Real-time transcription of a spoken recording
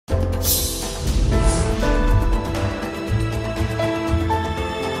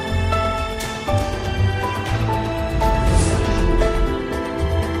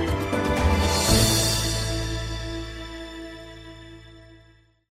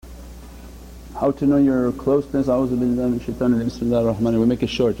How to know your closeness, A'udhu billahi minash shaitanir rajeem, Bismillahir Rahmanir Rahim. We make it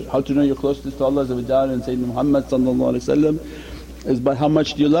short. How to know your closeness to Allah and Sayyidina Muhammad is by how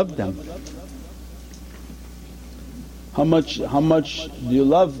much do you love them. How much do you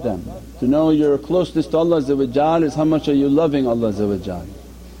love them? To know your closeness to Allah is how much are you loving Allah.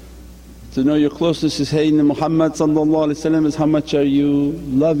 To know your closeness to Sayyidina Muhammad is how much are you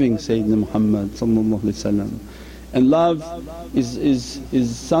loving Sayyidina Muhammad. And love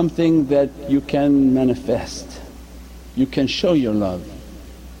is something that you can manifest, you can show your love.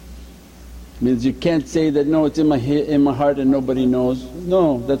 Means you can't say that, no, it's in my heart and nobody knows.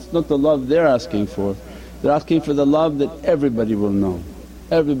 No, that's not the love they're asking for. They're asking for the love that everybody will know.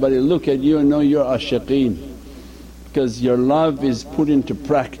 Everybody look at you and know you're ashiqeen, because your love is put into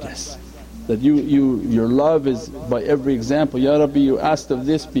practice. That your love is by every example, Ya Rabbi, you asked of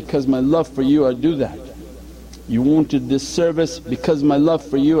this, because my love for you I do that. You wanted this service, because my love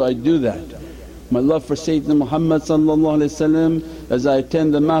for you I do that. My love for Sayyidina Muhammad as I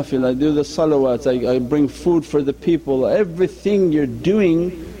attend the mahfil, I do the salawats, I bring food for the people. Everything you're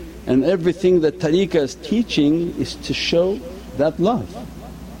doing and everything that tariqah is teaching is to show that love.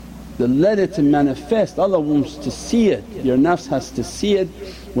 To let it to manifest, Allah wants to see it, your nafs has to see it.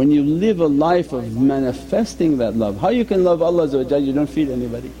 When you live a life of manifesting that love, how you can love Allah you don't feed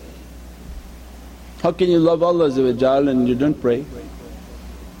anybody? How can you love Allah and you don't pray?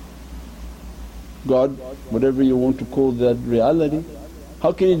 God, whatever you want to call that reality.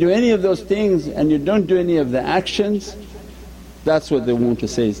 How can you do any of those things and you don't do any of the actions? That's what they want to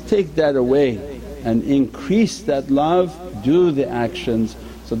say, is take that away and increase that love, do the actions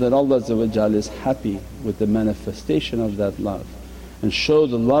so that Allah is happy with the manifestation of that love. And show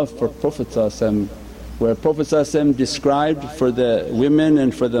the love for Prophet where Prophet described for the women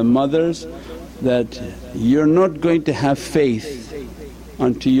and for the mothers that, you're not going to have faith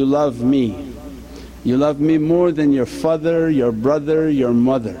until you love me. You love me more than your father, your brother, your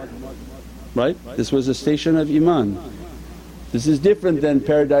mother, right? This was a station of iman. This is different than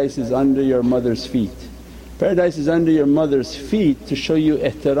paradise is under your mother's feet. Paradise is under your mother's feet to show you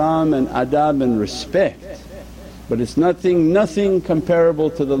ihtiram and adab and respect, but it's nothing comparable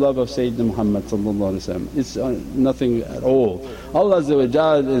to the love of Sayyidina Muhammad. It's nothing at all. Allah is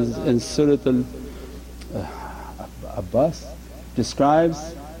in Surah Al-Abbas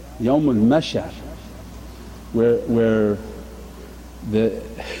describes Yawmul Mashar, where the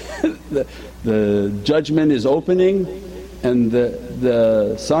judgment is opening and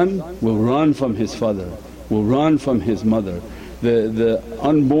the son will run from his father, will run from his mother. The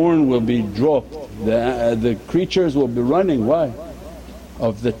unborn will be dropped, the creatures will be running. Why?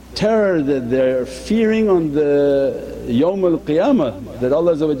 Of the terror that they're fearing on the Yawm al-Qiyamah that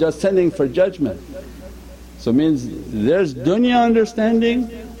Allah is sending for judgment. So means there's dunya understanding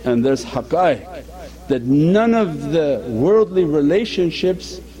and there's haqqaiq, that none of the worldly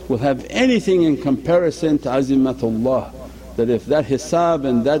relationships will have anything in comparison to azimatullah. That if that hisab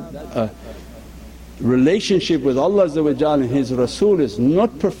and that relationship with Allah and His Rasul is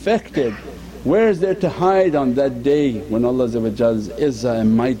not perfected, where is there to hide on that day when Allah's izzah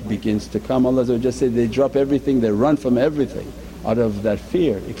and might begins to come? Allah said, they drop everything, they run from everything out of that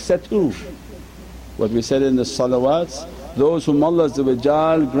fear, except who? What we said in the salawats, those whom Allah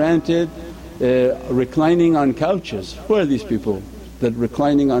granted reclining on couches. Who are these people that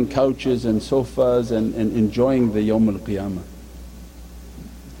reclining on couches and sofas and enjoying the Yawm al-Qiyamah?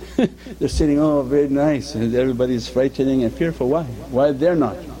 They're sitting, oh very nice, and everybody's frightening and fearful. Why? Why they're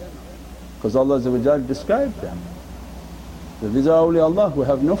not? Because Allah described them. So these are awliyaullah who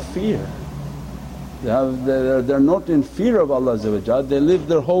have no fear. They're not in fear of Allah. They live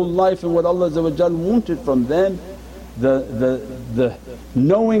their whole life in what Allah wanted from them. The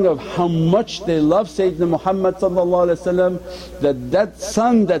knowing of how much they love Sayyidina Muhammad, that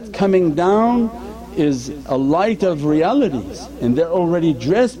sun that's coming down is a light of realities and they're already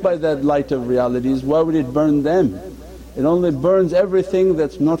dressed by that light of realities. Why would it burn them? It only burns everything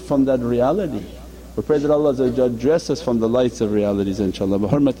that's not from that reality. We pray that Allah dress us from the lights of realities inshaAllah. Bi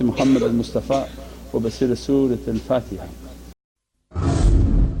hurmati Muhammad al-Mustafa wa basir Surat al-Fatiha.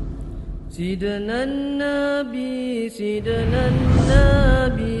 سيدنا النبي سيدنا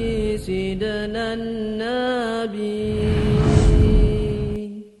النبي سيدنا النبي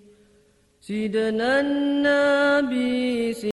سيدنا النبي